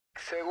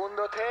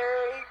Segundo take.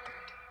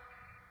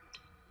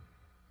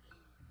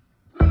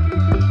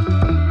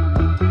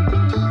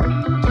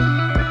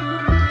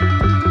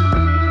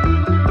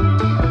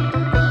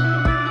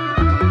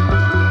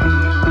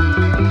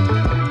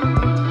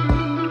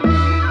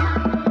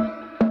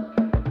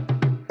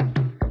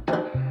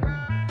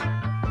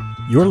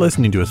 You're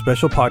listening to a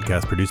special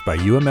podcast produced by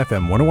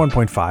UMFM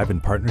 101.5 in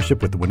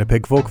partnership with the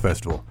Winnipeg Folk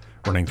Festival,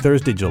 running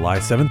Thursday, July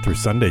 7th through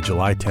Sunday,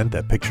 July 10th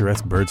at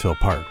picturesque Birds Hill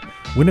Park.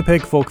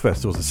 Winnipeg Folk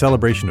Festival is a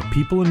celebration of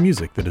people and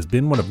music that has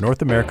been one of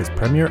North America's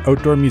premier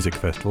outdoor music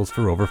festivals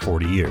for over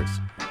 40 years.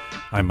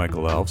 I'm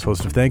Michael Elves,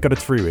 host of Thank God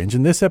It's Free Range,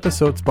 and this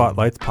episode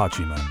spotlights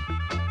Pachyman.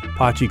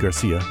 Pachi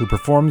Garcia, who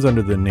performs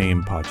under the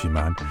name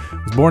Pachyman,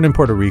 was born in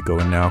Puerto Rico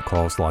and now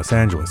calls Los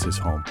Angeles his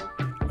home.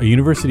 A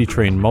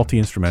university-trained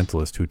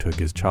multi-instrumentalist who took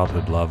his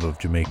childhood love of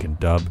Jamaican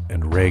dub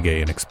and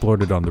reggae and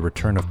explored it on The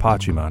Return of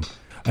Pachyman,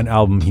 an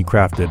album he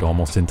crafted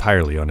almost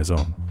entirely on his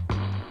own.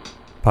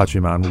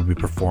 Pachyman will be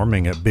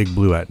performing at Big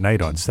Blue at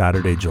Night on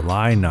Saturday,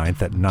 July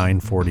 9th at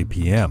 9:40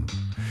 p.m.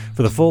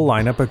 For the full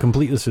lineup, a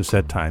complete list of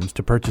set times,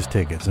 to purchase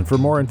tickets, and for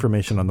more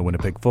information on the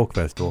Winnipeg Folk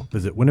Festival,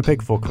 visit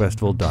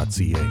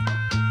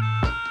winnipegfolkfestival.ca.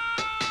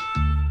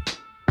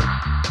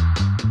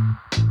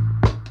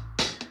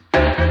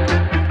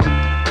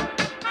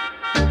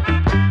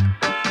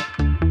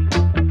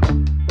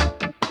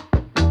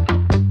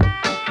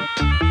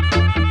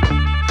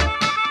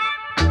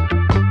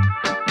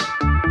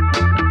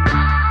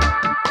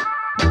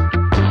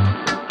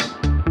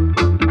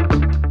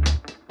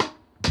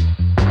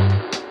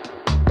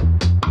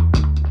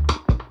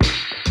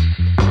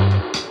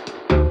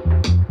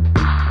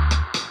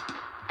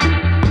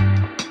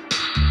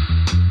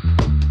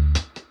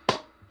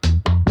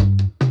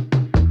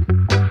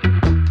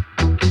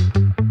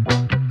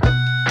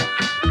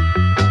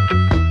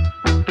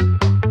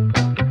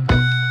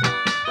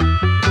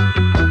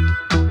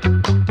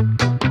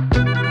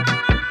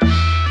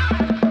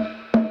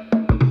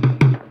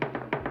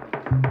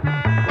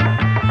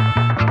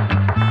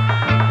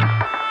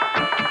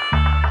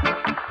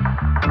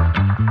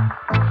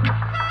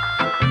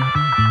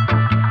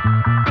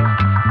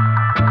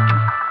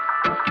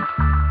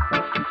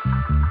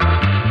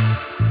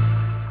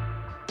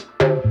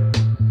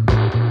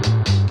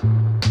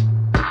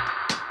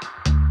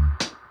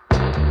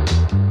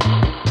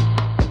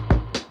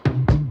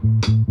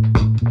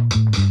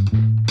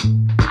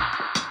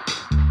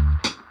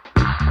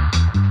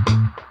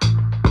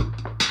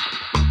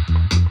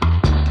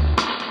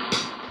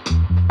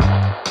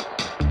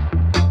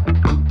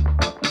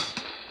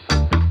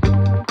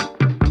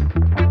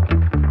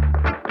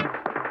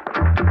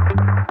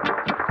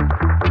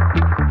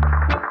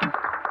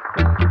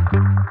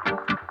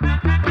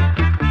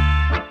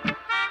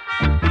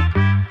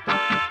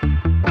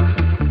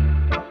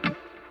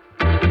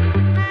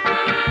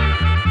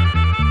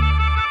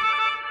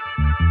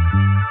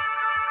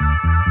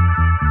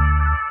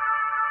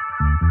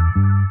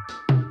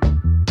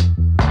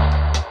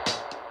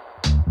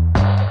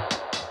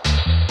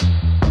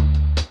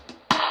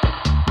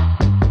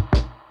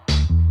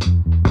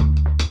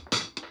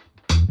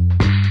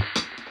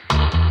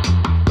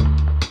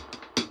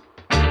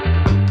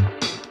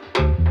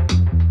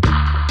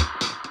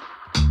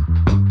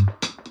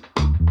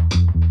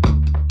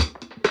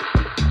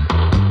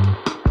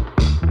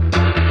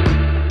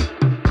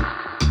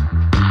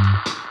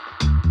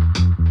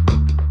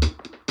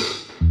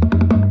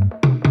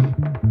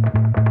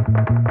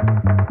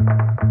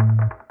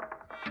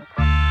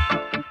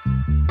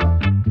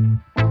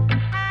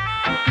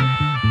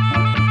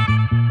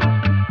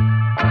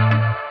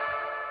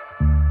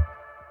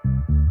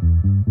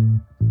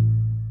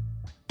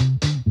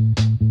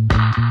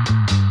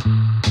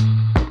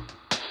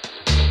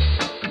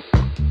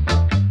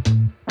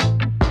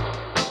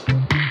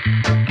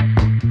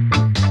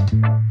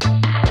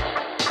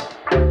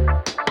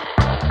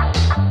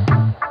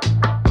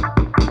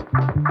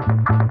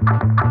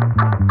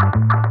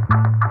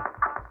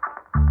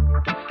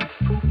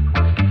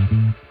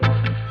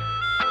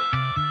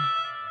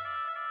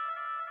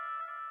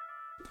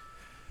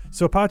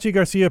 So Pachi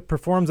Garcia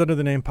performs under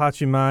the name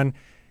Pachyman.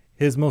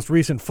 His most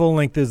recent full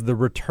length is The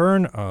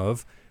Return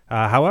of.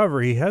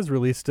 However, he has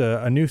released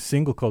a new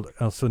single called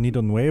El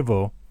Sonido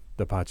Nuevo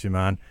de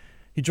Pachyman.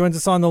 He joins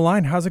us on the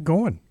line. How's it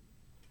going?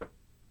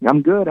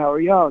 I'm good. How are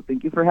y'all?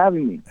 Thank you for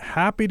having me.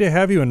 Happy to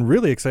have you and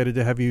really excited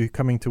to have you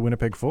coming to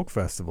Winnipeg Folk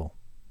Festival.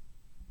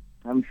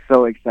 I'm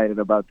so excited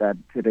about that.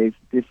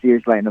 This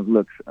year's lineup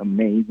looks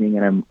amazing,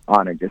 and I'm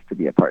honored just to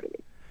be a part of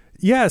it.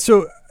 Yeah,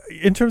 so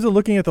in terms of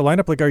looking at the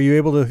lineup, like, are you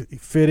able to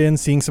fit in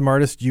seeing some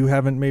artists you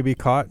haven't maybe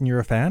caught and you're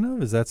a fan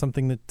of? Is that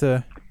something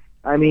that...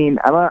 I mean,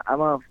 I'm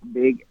a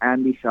big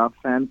Andy Schaaf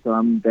fan, so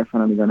I'm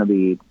definitely going to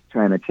be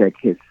trying to check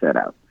his set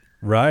out.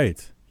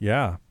 Right.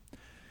 Yeah.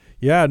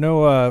 Yeah,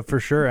 no, for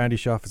sure. Andy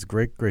Schaaf is a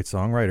great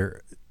songwriter.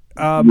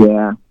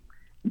 Yeah.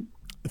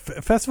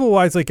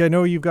 Festival-wise, like, I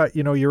know you've got,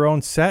 your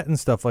own set and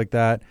stuff like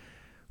that.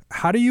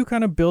 How do you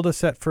kind of build a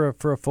set for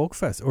a folk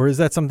fest? Or is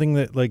that something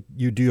that, like,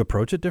 you do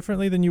approach it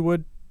differently than you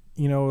would,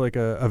 like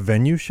a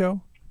venue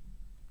show?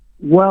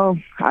 Well,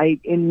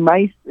 in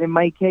my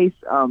case,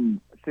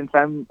 since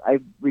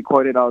I've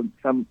recorded all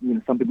some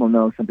some people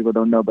know, some people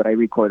don't know, but I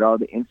record all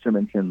the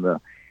instruments in the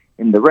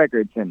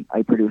records, and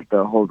I produce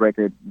the whole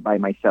record by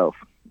myself.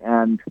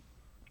 And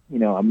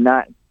I'm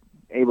not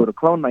able to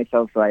clone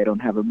myself, so I don't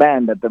have a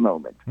band at the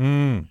moment.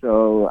 Mm.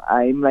 So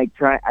I'm like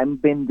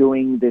I've been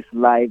doing this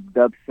live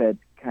dub set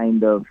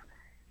kind of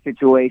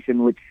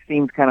situation, which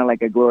seems kind of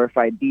like a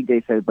glorified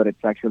DJ set, but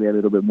it's actually a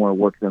little bit more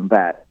work than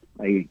that.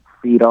 I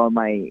feed all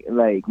my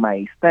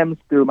stems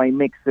through my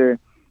mixer,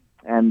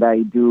 and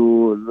I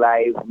do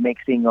live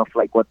mixing of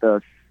like what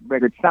the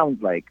record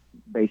sounds like,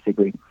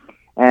 basically.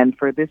 And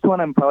for this one,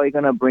 I'm probably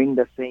gonna bring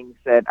the same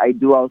set. I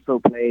do also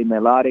play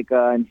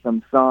melodica and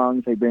some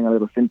songs. I bring a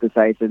little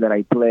synthesizer that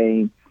I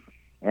play,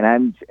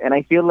 and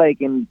I feel like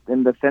in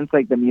the sense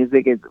like the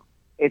music is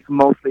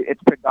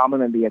it's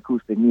predominantly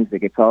acoustic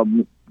music. It's all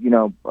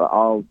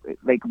all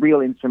like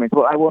real instruments.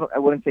 Well, I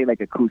wouldn't say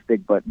like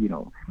acoustic, but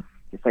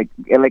it's like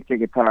electric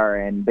guitar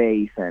and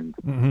bass and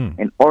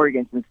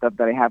organs and stuff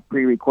that I have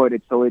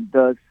pre-recorded. So it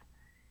does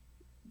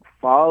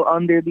fall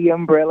under the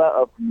umbrella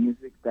of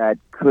music that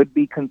could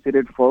be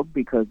considered folk,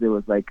 because it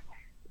was like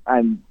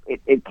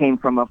it came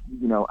from a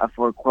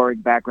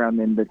folkloric background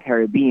in the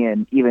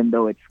Caribbean, even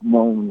though it's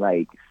more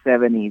like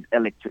 70s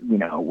electric,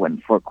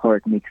 when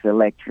folkloric meets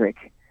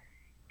electric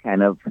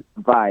kind of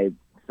vibe.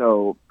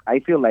 So I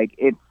feel like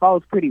it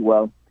falls pretty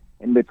well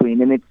in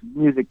between, and it's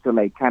music to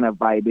like kind of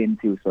vibe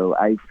into. So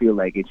I feel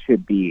like it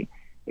should be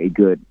a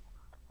good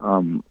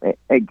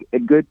a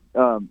good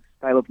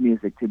style of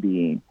music to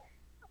be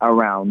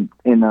around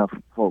in a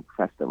folk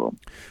festival.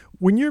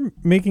 When you're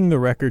making the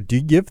record, do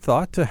you give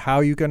thought to how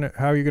you're gonna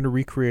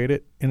recreate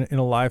it in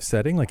a live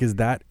setting? Like, is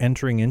that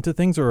entering into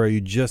things, or are you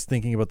just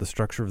thinking about the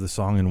structure of the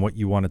song and what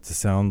you want it to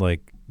sound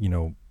like,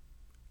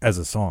 as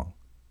a song?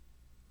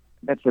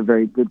 That's a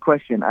very good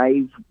question.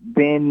 I've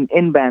been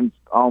in bands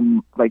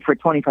like for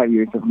 25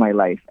 years of my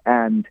life,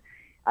 and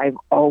I've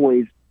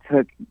always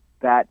took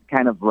that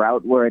kind of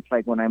route where it's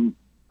like when I'm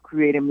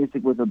creating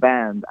music with a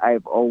band,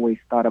 I've always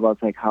thought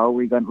about like how are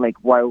we gonna, like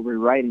while we're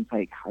writing, it's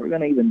like how are we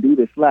gonna even do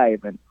this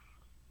live, and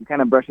you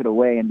kind of brush it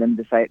away and then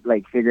decide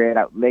like figure it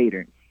out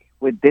later.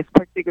 With this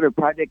particular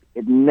project,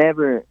 it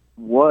never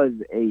was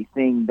a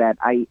thing that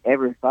I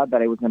ever thought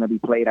that it was going to be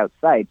played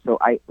outside. So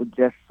I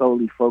just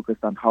solely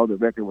focused on how the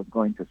record was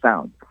going to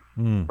sound.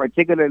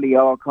 Particularly, it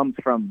all comes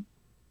from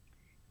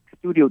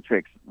studio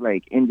tricks,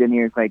 like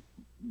engineers like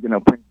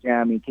Prince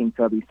Jammy, King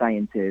Tubby,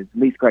 Scientist,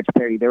 Lee Scratch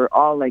Perry. They were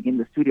all like in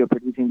the studio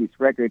producing these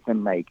records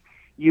and like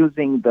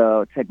using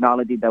the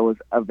technology that was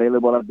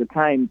available at the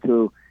time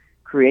to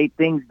create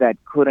things that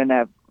couldn't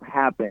have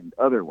happened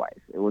otherwise.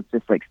 It was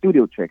just like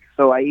studio tricks.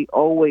 So I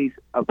always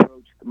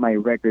approached my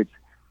records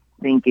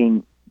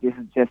thinking this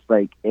is just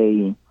like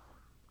a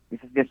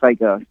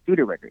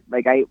studio record.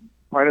 Like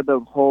part of the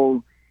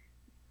whole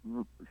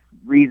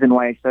reason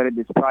why I started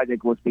this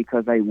project was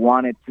because I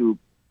wanted to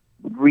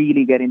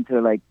really get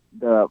into like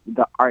the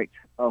art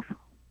of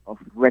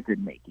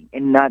record making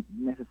and not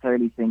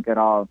necessarily think at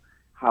all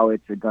how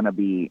it's gonna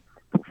be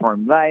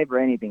performed live or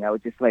anything. I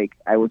was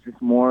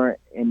just more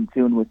in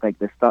tune with like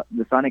the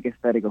sonic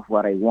aesthetic of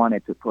what I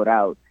wanted to put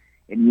out,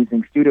 and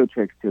using studio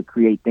tricks to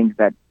create things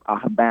that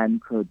a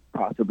band could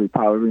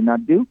probably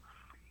not do.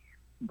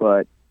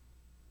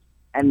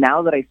 And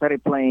now that I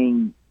started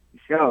playing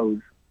shows,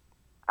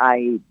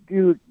 I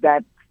do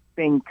that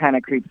thing kind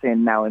of creeps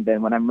in now and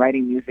then. When I'm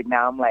writing music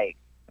now, I'm like,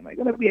 am I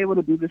going to be able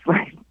to do this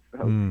live?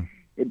 So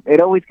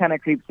it always kind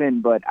of creeps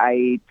in, but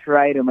I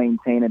try to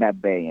maintain it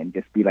at bay and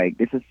just be like,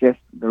 this is just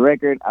the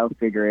record. I'll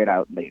figure it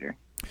out later.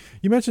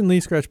 You mentioned Lee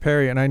Scratch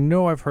Perry, and I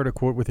know I've heard a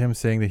quote with him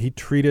saying that he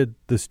treated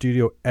the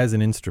studio as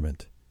an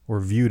instrument or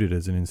viewed it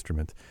as an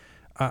instrument.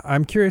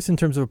 I'm curious in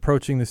terms of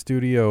approaching the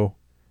studio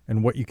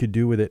and what you could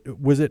do with it.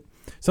 Was it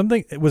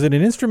an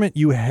instrument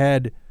you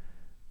had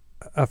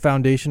a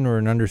foundation or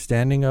an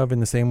understanding of in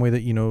the same way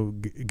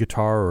that,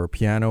 guitar or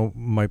piano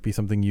might be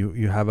something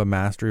you have a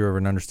mastery or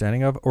an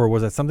understanding of? Or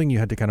was that something you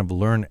had to kind of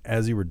learn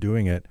as you were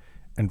doing it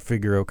and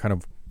figure out kind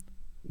of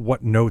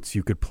what notes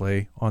you could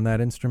play on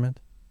that instrument?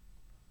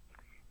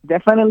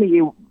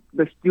 Definitely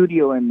the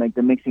studio and like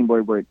the mixing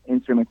board were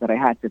instruments that I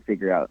had to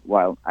figure out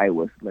while I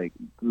was like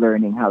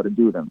learning how to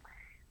do them.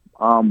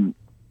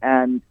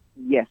 And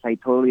yes, I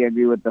totally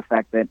agree with the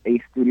fact that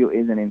a studio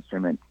is an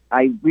instrument.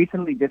 I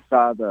recently just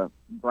saw the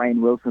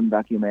Brian Wilson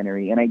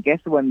documentary, and I guess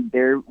when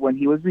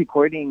he was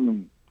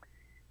recording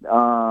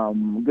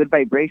Good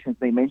Vibrations,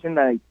 they mentioned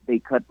that they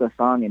cut the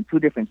song in 2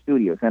 different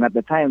studios, and at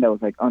the time that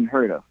was like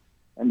unheard of.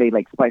 And they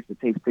like spliced the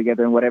tapes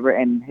together and whatever.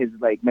 And his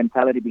like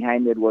mentality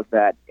behind it was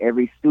that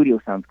every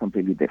studio sounds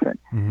completely different.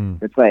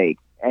 Mm-hmm. It's like,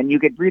 and you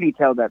could really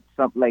tell that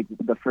some like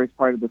the first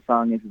part of the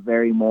song is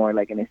very more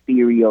like an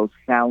ethereal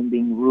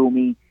sounding,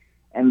 roomy,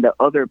 and the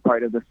other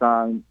part of the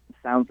song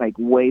sounds like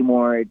way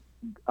more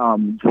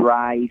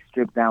dry,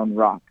 stripped down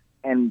rock.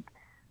 And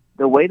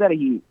the way that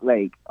he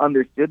like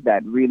understood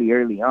that really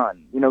early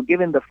on,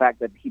 given the fact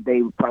that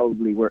they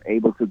probably were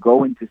able to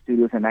go into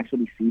studios and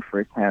actually see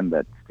firsthand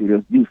that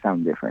studios do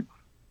sound different.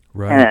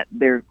 Right.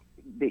 And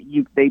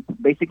they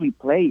basically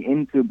play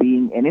into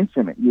being an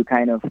instrument. You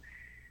kind of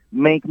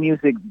make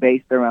music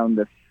based around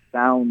the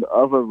sound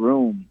of a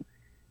room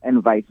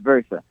and vice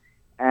versa.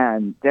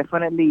 And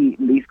definitely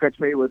Lee Scratch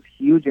Perry was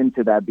huge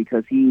into that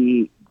because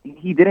he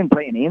didn't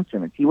play any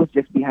instruments. He was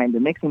just behind the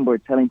mixing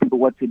board telling people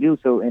what to do.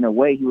 So in a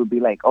way, he would be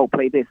like, "Oh,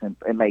 play this," and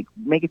like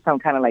make it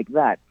sound kind of like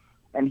that.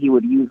 And he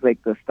would use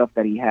like the stuff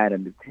that he had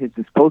at his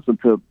disposal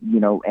to,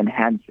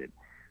 enhance it.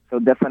 So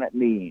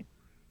definitely,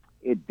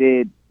 it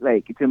did,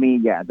 like, to me,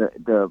 yeah,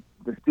 the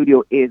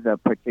studio is a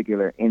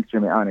particular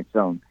instrument on its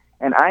own.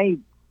 And I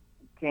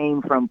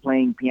came from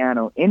playing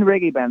piano in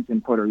reggae bands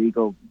in Puerto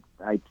Rico,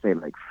 I'd say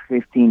like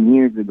 15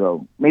 years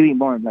ago, maybe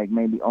more, like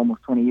maybe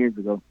almost 20 years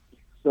ago.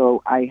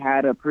 So I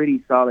had a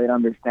pretty solid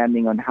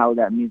understanding on how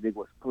that music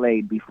was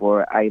played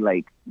before I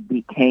like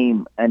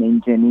became an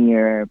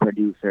engineer,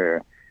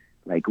 producer,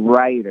 like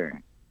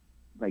writer,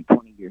 like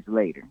 20 years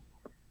later.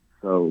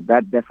 So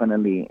that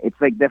definitely, it's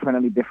like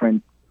definitely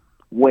different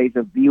ways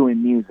of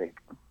viewing music.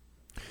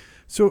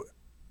 So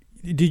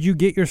did you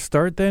get your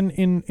start then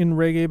in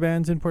reggae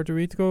bands in Puerto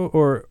Rico,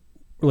 or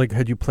like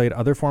had you played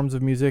other forms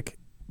of music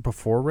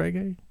before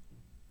reggae?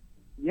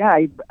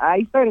 Yeah,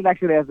 I started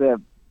actually as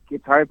a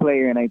guitar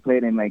player, and I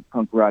played in like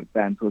punk rock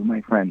bands with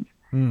my friends.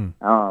 And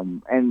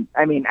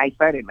I mean, I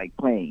started like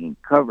playing in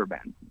cover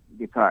bands,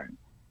 guitar.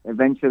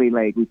 Eventually,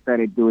 like we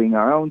started doing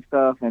our own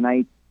stuff, and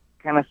I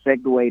kind of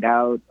segued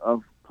out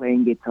of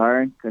playing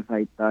guitar because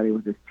I thought it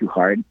was just too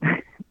hard.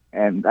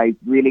 And I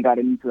really got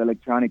into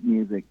electronic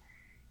music.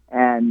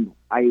 And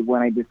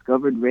when I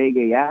discovered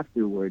reggae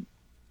afterwards,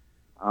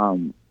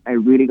 I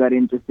really got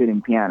interested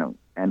in piano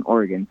and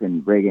organs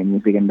and reggae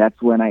music, and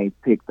that's when I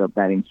picked up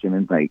that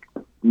instrument, like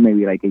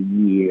maybe like a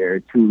year or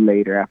two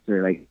later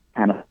after like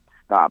kind of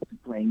stopped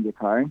playing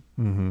guitar.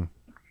 Mm-hmm.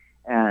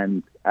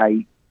 And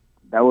I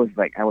was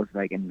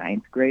like in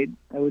ninth grade,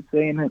 I would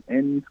say,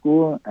 in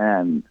school,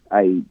 and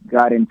I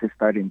got into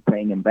starting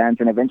playing in bands,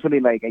 and eventually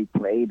like I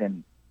played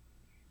in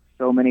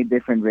so many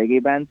different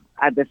reggae bands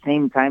at the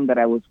same time that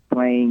I was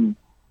playing.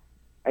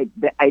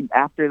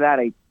 After that,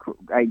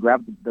 I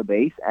grabbed the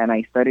bass and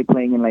I started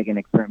playing in like an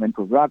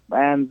experimental rock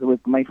bands with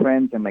my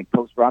friends and like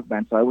post rock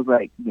bands. So I was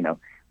like,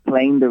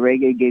 playing the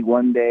reggae gig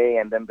one day,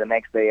 and then the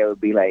next day it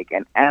would be like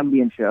an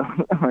ambient show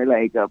or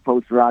like a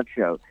post rock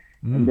show,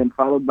 and then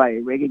followed by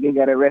a reggae gig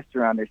at a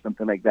restaurant or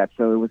something like that.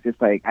 So it was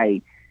just like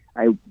I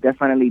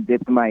definitely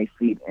dipped my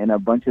feet in a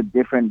bunch of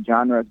different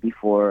genres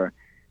before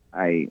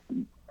I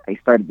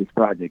started this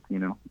project,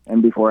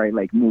 and before I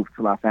like moved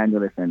to Los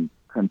Angeles and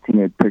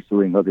continued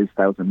pursuing other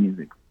styles of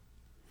music.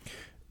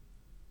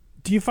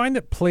 Do you find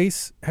that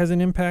place has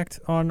an impact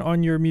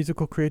on your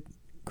musical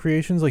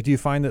creations? Like, do you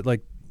find that,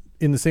 like,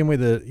 in the same way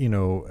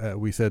that,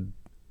 we said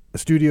a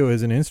studio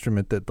is an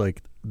instrument, that,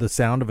 like, the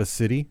sound of a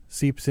city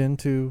seeps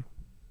into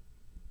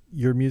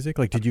your music?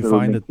 Like, did you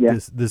find that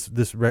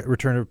this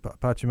Return of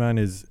Pachyman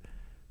is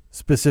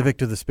specific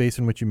to the space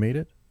in which you made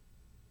it?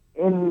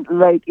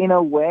 In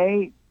a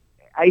way,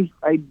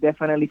 I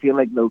definitely feel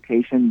like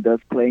location does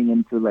play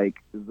into like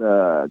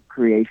the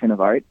creation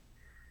of art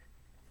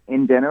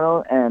in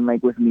general, and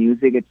like with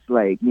music, it's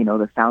like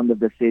the sound of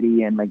the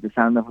city and like the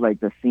sound of like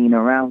the scene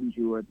around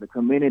you or the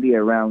community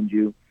around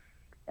you.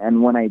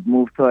 And when I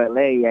moved to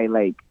LA, I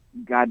like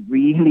got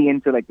really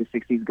into like the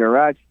 60s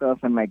garage stuff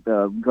and like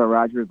the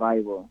garage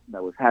revival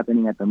that was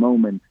happening at the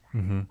moment.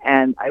 Mm-hmm.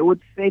 And I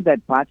would say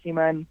that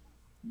Pachyman,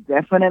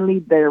 definitely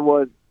there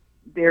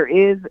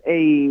is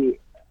a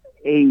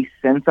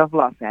sense of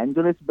Los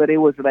Angeles, but it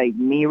was like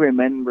me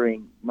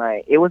remembering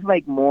it was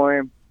like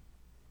more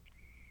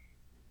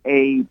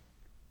a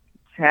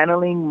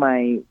channeling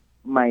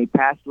my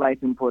past life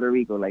in Puerto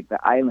Rico, like the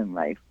island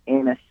life,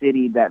 in a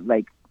city that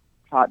like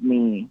taught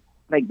me,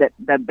 like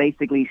that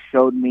basically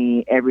showed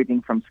me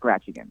everything from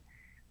scratch again.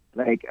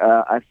 Like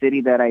a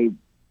city that I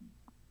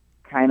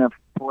kind of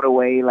put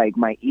away like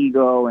my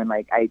ego, and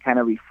like I kind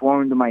of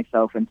reformed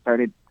myself and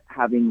started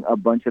having a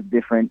bunch of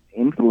different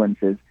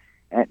influences,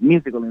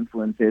 musical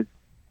influences,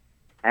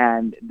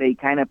 and they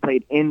kind of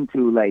played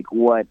into like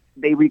what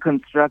they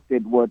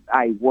reconstructed what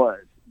I was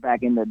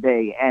back in the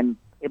day,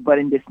 but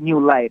in this new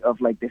light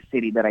of like the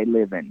city that I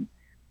live in,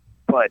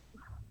 but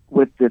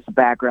with this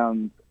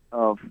background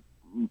of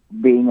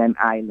being an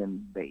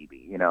island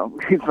baby,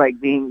 it's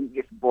like being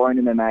just born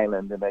in an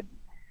island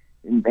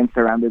and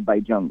surrounded by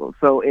jungle.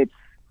 So it's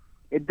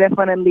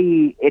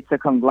a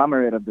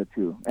conglomerate of the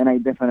two, and I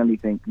definitely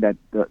think that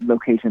the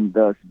location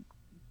does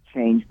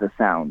change the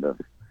sound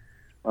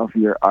of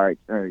your art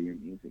or your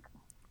music.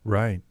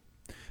 Right.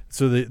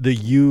 So the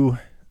you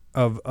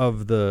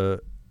of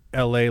the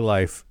LA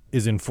life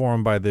is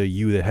informed by the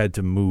you that had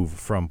to move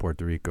from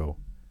Puerto Rico.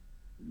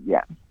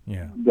 Yeah.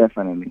 Yeah.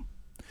 Definitely.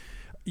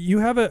 You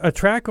have a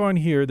track on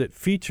here that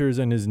features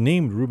and is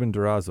named Ruben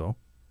Durazo.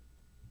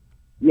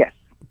 Yes.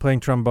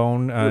 Playing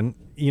trombone. And,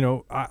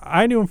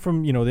 I knew him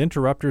from, the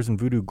Interrupters and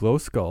Voodoo Glow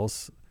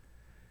Skulls.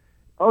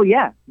 Oh,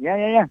 yeah.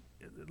 Yeah.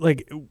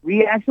 like,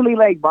 we actually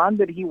like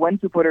bonded. He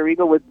went to Puerto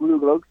Rico with Blue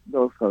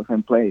Glocos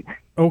and played.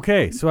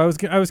 okay, so I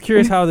was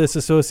curious how this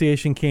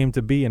association came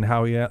to be and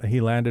how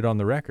he landed on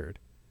the record.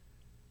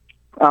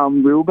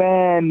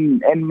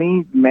 Ruben and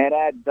me met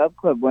at Dub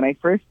Club. When I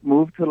first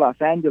moved to Los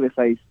Angeles,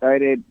 I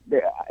started,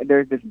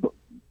 there's this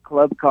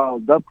club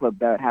called Dub Club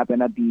that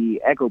happened at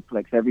the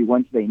Echoplex every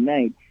Wednesday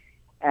night.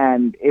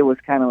 And it was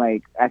kind of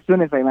like, as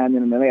soon as I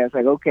landed in LA, I was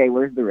like, okay,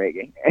 where's the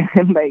reggae?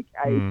 And like,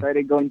 I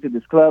started going to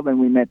this club and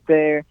we met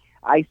there.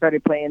 I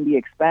started playing the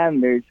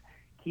Expanders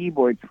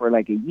keyboards for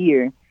like a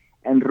year.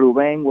 And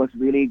Ruben is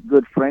really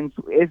good friends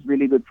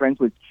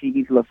with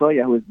Chiquis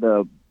Lozoya, who is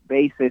the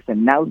bassist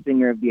and now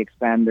singer of the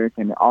Expanders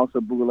and also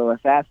Boogaloo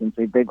Assassins.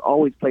 They've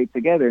always played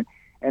together,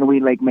 and we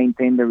like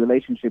maintained the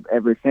relationship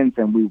ever since,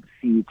 and we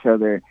see each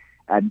other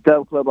at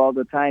Dub Club all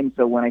the time.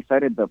 So when I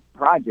started the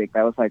project,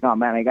 I was like, oh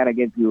man, I gotta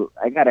get you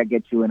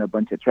in a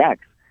bunch of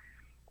tracks.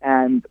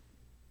 And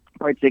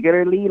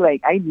particularly,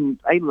 like I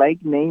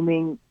like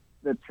naming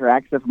the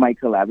tracks of my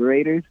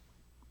collaborators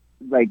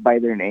like by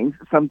their names.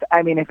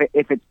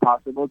 If it's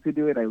possible to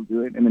do it, I'll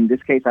do it. And in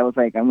this case, I was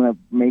like, I'm gonna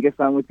make a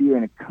song with you,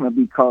 and it's gonna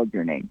be called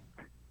Your Name.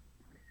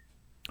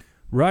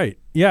 Right.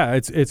 Yeah.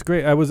 It's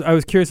great. I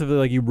was curious if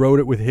like you wrote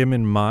it with him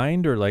in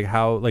mind, or like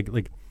how like.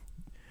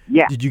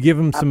 Yeah. Did you give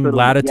him some absolutely.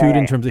 latitude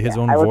in terms of his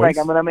own voice? I was like,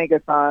 I'm gonna make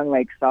a song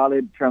like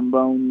solid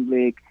trombone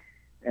lick,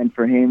 and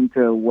for him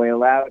to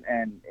wail out,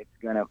 and it's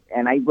gonna.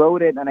 And I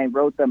wrote it, and I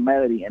wrote the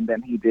melody, and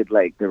then he did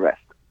like the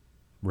rest.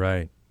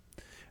 Right.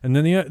 And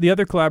then the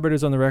other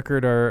collaborators on the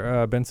record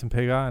are Benson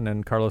Pega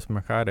and Carlos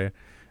Mercade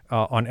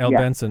on El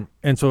Benson.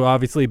 And so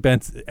obviously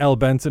El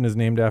Benson is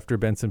named after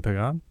Benson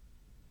Pagan.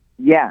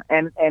 Yeah,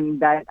 and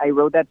that I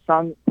wrote that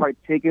song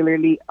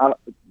particularly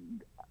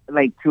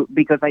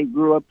because I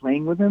grew up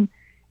playing with him,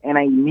 and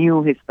I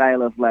knew his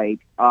style of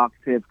like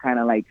octave, kind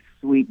of like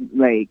sweet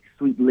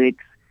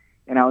licks,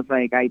 and I was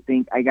like, I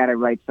think I gotta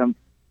write some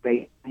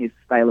his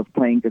style of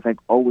playing, because I've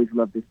always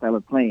loved his style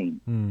of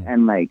playing,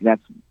 and like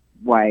that's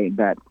why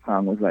that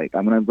song was like,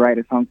 I'm gonna write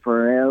a song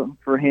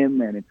for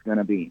him, and it's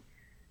gonna be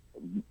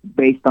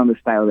based on the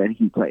style that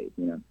he plays,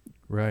 you know.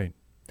 Right.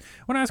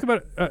 I want to ask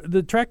about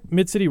the track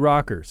Mid-City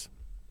Rockers,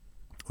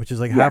 which is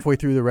like halfway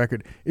through the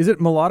record. Is it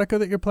melodica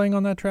that you're playing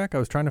on that track? I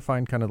was trying to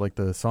find kind of like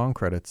the song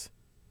credits.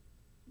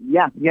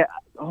 Yeah.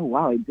 Oh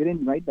wow, I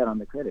didn't write that on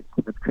the credits.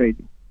 That's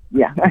crazy.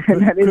 Yeah,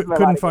 that is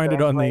couldn't find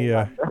it on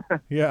the.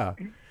 Yeah.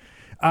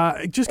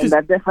 Just because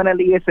that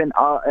definitely is an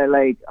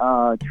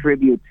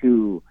tribute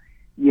to,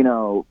 you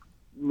know,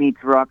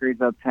 meets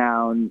Rockers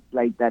Uptown,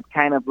 like that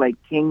kind of like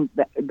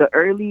the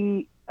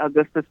early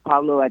Augustus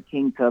Pablo at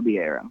King Tubby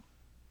era.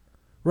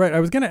 Right,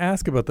 I was going to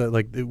ask about that,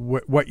 like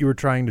what you were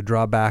trying to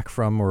draw back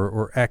from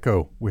or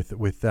echo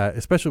with that,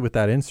 especially with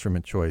that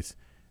instrument choice,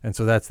 and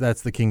so that's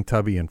the King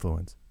Tubby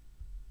influence.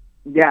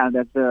 Yeah,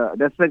 that's the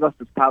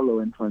Augustus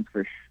Pablo influence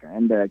for sure,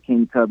 and the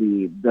King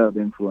Tubby dub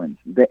influence.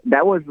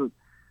 That was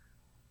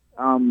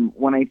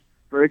when I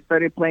first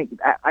started playing.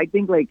 I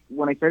think like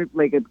when I started,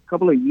 like a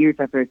couple of years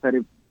after I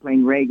started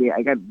playing reggae,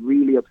 I got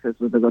really obsessed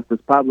with Augustus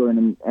Pablo,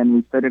 and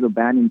we started a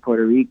band in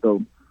Puerto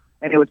Rico.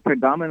 And it was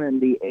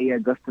predominantly a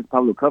Augustus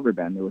Pablo cover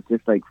band. It was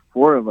just like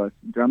four of us,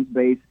 drums,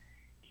 bass,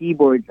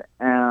 keyboards,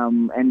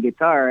 and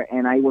guitar.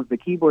 And I was the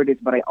keyboardist,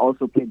 but I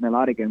also played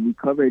melodic. And we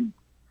covered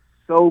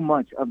so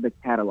much of the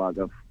catalog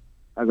of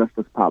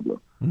Augustus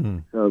Pablo. Mm-hmm.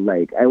 So,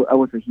 like, I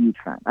was a huge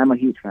fan. I'm a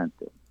huge fan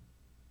still.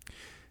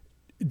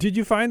 Did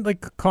you find,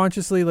 like,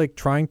 consciously, like,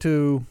 trying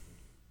to,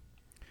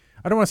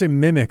 I don't want to say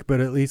mimic,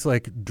 but at least,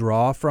 like,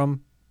 draw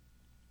from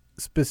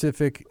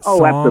specific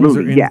songs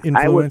absolutely. or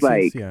influences? I was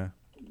like,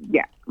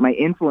 yeah, my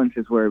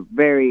influences were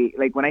very,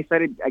 like, when I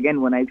started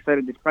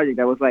this project,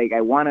 I was like,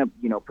 I want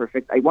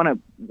to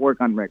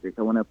work on records.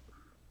 I want to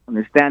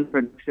understand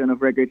production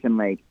of records, and,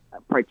 like,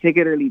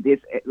 particularly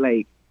this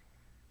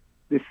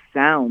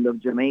sound of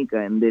Jamaica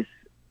and this,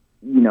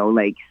 you know,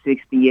 like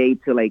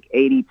 68 to like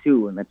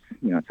 82. And that's,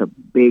 you know, it's a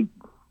big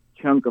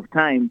chunk of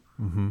time.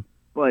 Mm-hmm.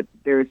 But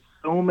there's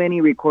so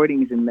many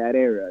recordings in that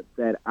era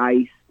that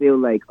I still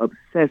like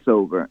obsess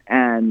over,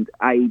 and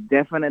I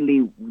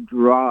definitely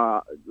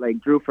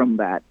drew from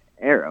that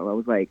era. I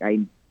was like,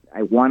 I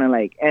want to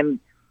like, and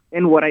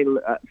what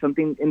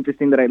something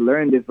interesting that I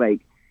learned is like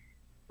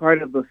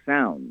part of the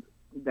sound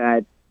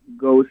that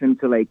goes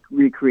into like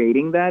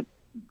recreating that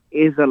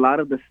is a lot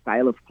of the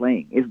style of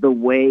playing, is the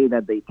way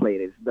that they played,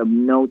 is the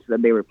notes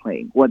that they were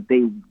playing, what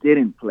they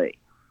didn't play.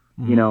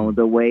 You know,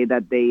 the way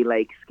that they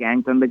like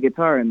skanked on the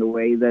guitar and the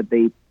way that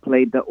they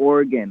played the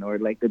organ or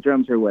like the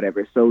drums or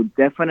whatever. So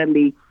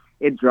definitely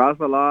it draws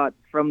a lot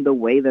from the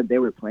way that they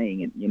were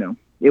playing it, you know.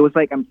 It was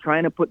like I'm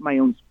trying to put my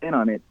own spin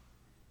on it,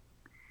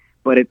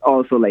 but it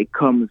also like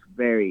comes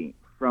very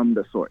from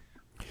the source.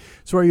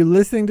 So are you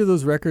listening to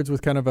those records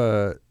with kind of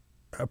a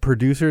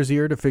producer's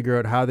ear to figure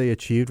out how they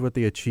achieved what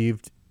they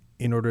achieved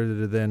in order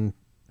to then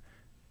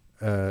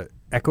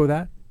echo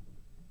that?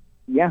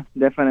 Yeah,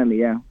 definitely,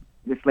 yeah.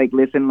 Just like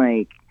listen,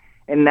 like,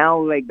 and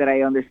now like that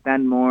I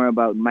understand more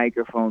about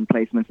microphone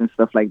placements and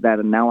stuff like that.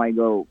 And now I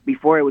go,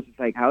 before it was just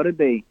like, how did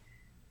they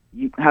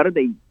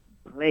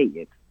play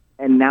it.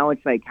 And now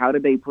it's like, how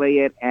did they play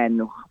it,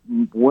 and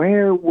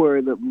where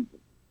were the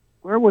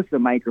where was the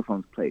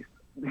microphones placed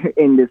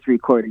in this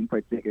recording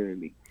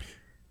particularly?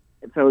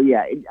 So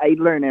yeah, I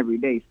learn every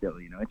day still.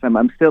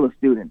 I'm still a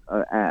student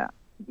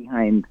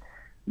behind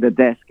the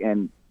desk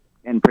and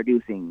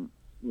producing.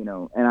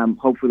 And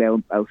hopefully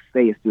I'll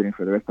stay a student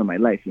for the rest of my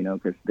life.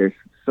 Because there's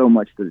so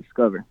much to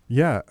discover.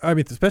 Yeah, I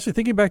mean, especially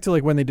thinking back to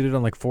like when they did it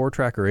on like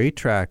 4-track or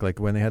 8-track, like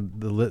when they had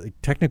the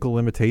technical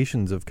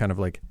limitations of kind of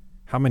like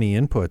how many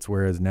inputs,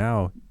 whereas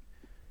now.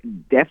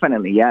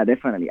 Definitely, yeah,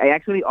 definitely. I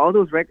actually all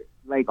those records,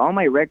 like all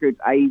my records,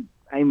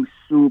 I'm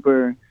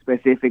super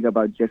specific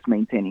about just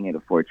maintaining it a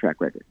 4-track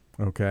record.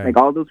 Okay. Like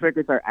all those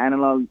records are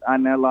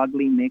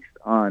analogically mixed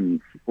on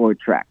 4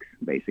 tracks,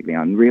 basically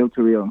on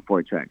reel-to-reel and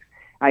 4 tracks.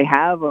 I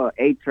have a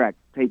 8-track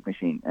tape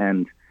machine,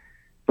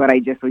 but I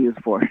just use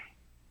 4.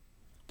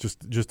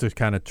 Just to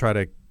kind of try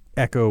to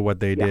echo what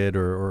they did,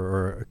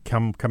 or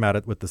come at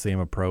it with the same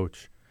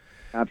approach.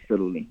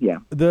 Absolutely, yeah.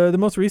 The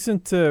most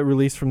recent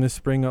release from this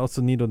spring,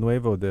 also Nido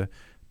Nuevo, the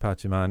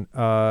Pachyman.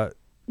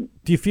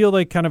 Do you feel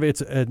like kind of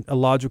it's a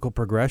logical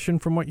progression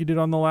from what you did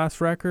on the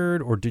last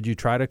record, or did you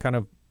try to kind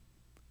of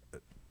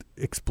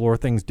explore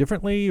things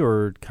differently,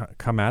 or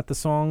come at the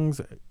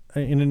songs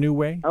in a new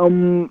way?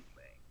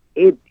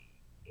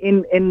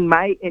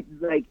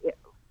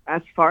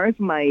 As far as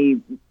my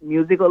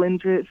musical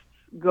interests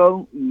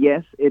go,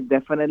 yes, it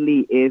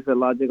definitely is a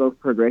logical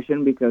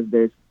progression, because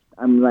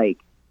I'm like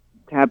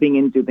tapping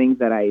into things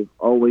that I've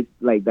always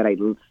that I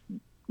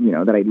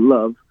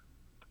love.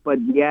 But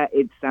yeah,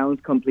 it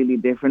sounds completely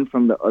different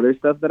from the other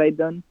stuff that I've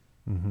done.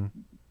 Mm-hmm.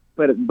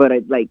 But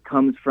it like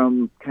comes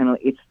from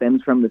it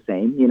stems from the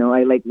same.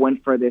 I like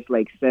went for this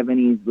like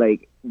 70s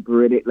like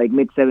British like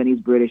mid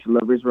 70s British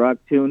lovers rock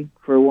tune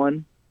for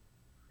one.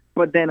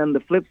 But then on the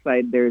flip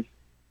side, there's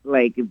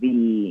like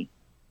the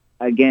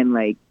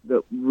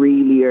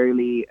really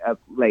early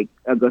like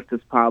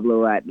Augustus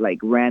Pablo at like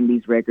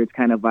Randy's Records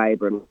kind of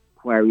vibe, or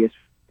Aquarius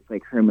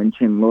like Herman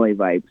Chinloy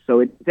vibe. So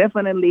it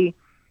definitely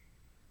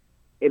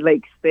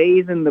like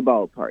stays in the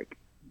ballpark.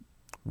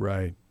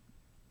 Right.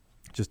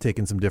 Just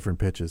taking some different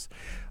pitches.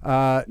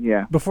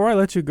 Yeah. Before I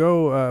let you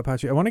go,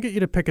 Pachi, I want to get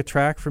you to pick a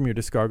track from your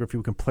discography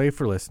we can play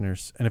for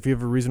listeners. And if you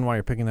have a reason why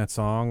you're picking that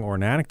song or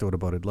an anecdote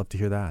about it, I'd love to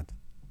hear that.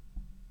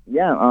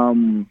 Yeah.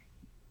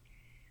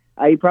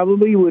 I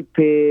probably would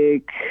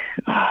pick,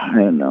 I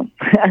don't know.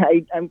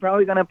 I'm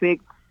probably going to pick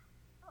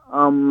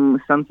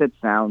Sunset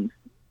Sound.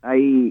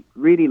 I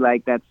really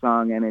like that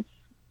song, and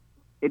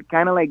it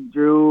kind of like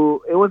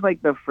it was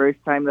like the first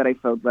time that I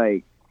felt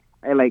like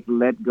I like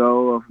let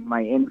go of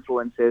my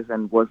influences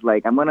and was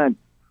like, I'm going to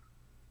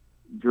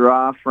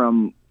draw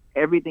from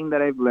everything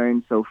that I've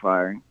learned so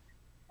far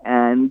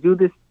and do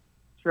this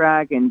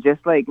track, and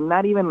just like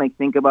not even like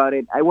think about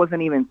it. I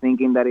wasn't even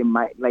thinking that it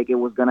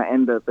was going to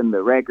end up in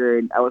the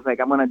record. I was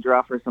like, I'm going to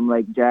draw for some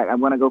like I'm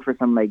going to go for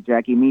some like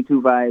Jackie Me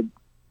Too vibe,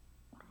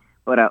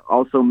 but I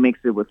also mix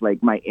it with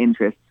like my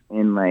interests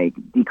in like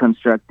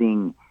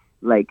deconstructing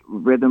like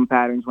rhythm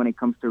patterns when it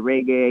comes to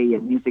reggae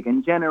and music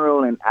in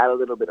general, and add a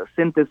little bit of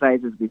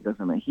synthesizers because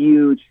I'm a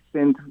huge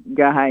synth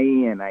guy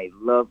and I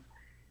love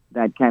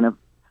that kind of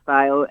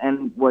style.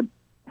 And what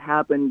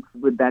happened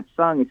with that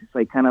song is just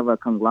like kind of a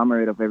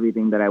conglomerate of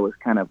everything that I was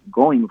kind of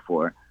going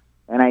for,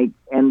 and I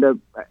end up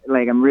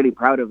like I'm really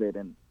proud of it,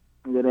 and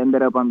it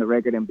ended up on the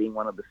record and being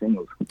one of the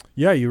singles.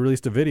 Yeah, you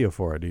released a video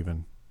for it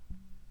even.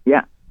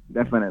 Yeah,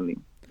 definitely.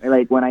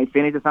 Like when I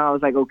finished the song, I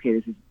was like, okay,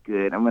 this is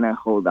good. I'm gonna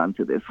hold on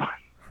to this one.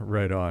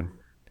 Right on.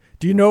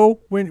 Do you know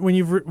when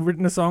you've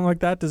written a song like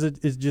that,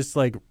 is just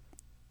like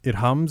it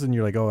hums and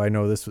you're like, oh, I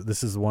know this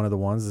is one of the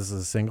ones, this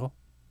is a single?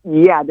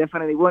 Yeah,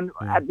 definitely.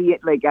 At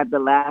the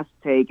last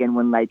take, and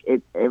when like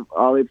if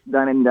all it's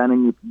done and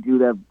you do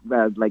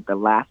the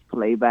last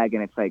playback,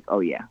 and it's like,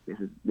 oh yeah, this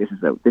is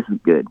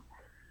good.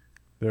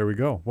 There we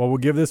go. Well, we'll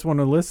give this one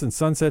a listen.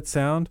 Sunset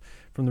Sound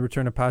from the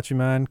return of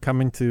Pachyman,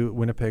 coming to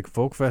Winnipeg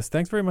Folk Fest.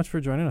 Thanks very much for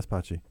joining us,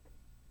 Pachi.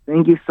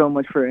 Thank you so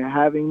much for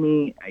having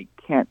me. I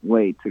can't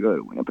wait to go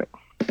to Winnipeg.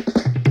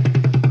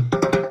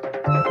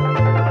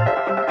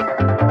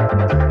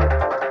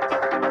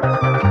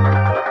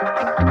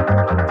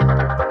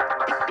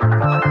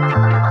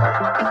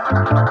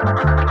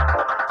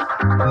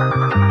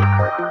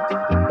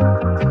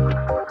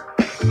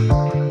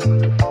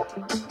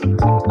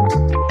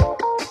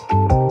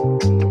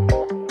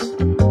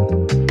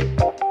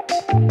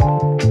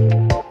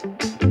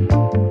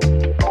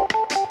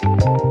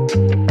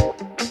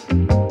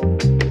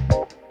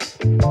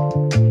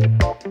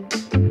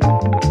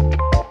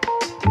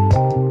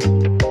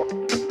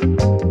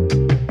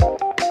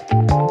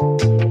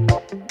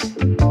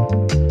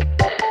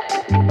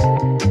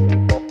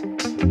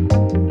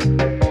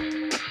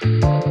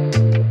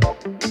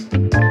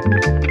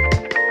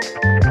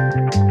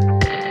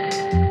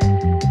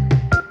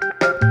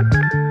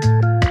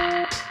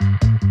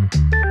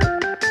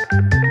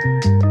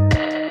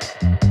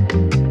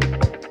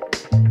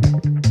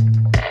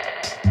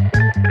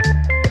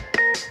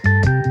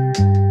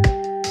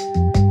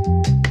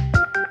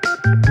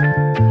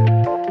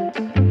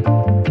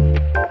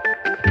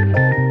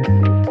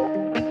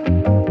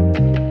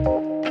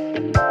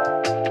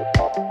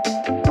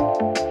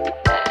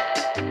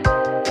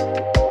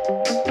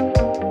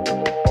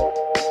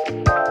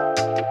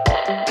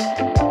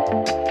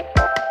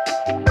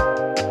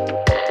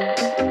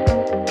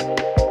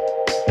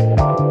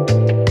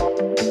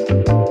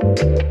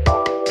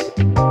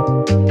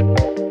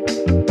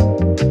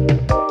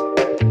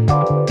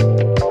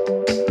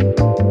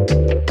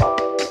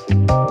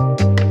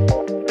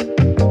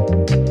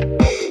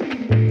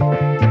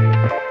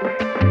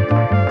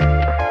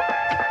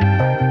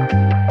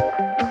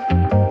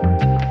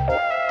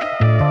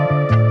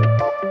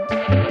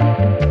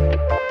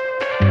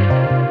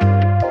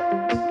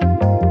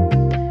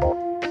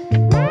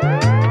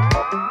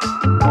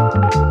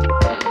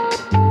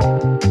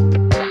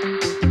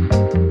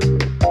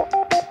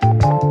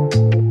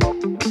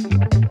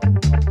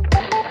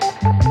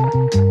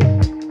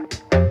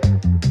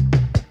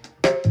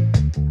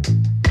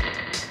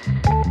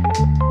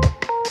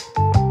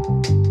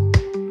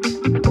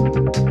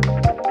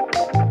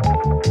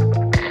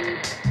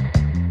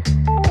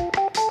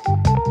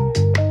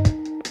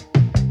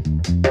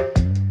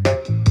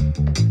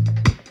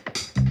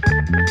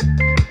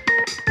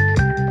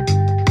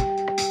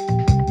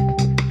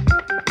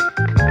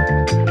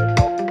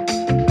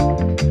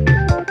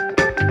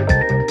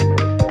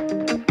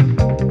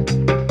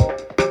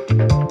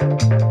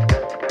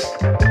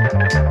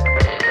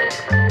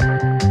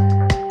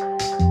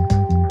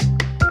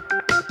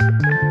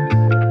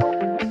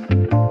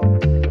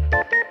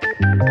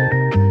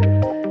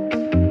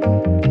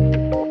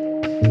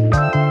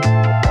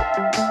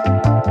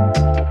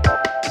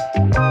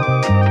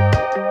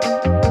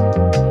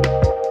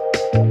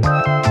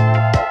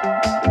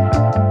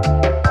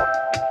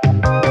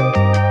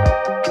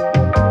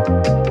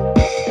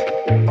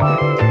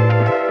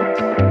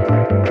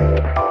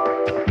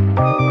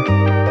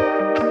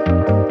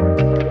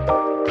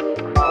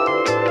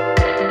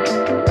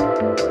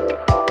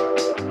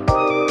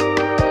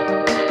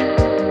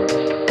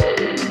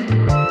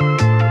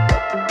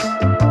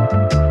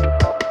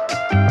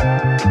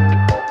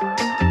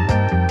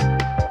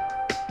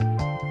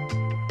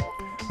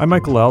 I'm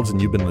Michael Elves,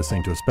 and you've been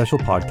listening to a special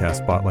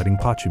podcast spotlighting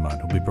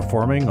Pachyman, who'll be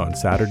performing on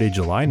Saturday,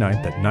 July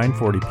 9th at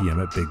 9:40 p.m.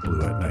 at Big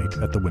Blue at Night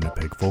at the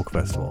Winnipeg Folk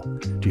Festival.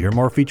 To hear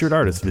more featured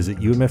artists, visit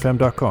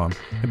umfm.com,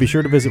 and be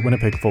sure to visit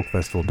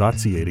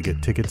winnipegfolkfestival.ca to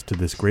get tickets to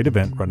this great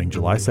event running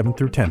July 7th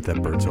through 10th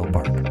at Birds Hill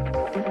Park.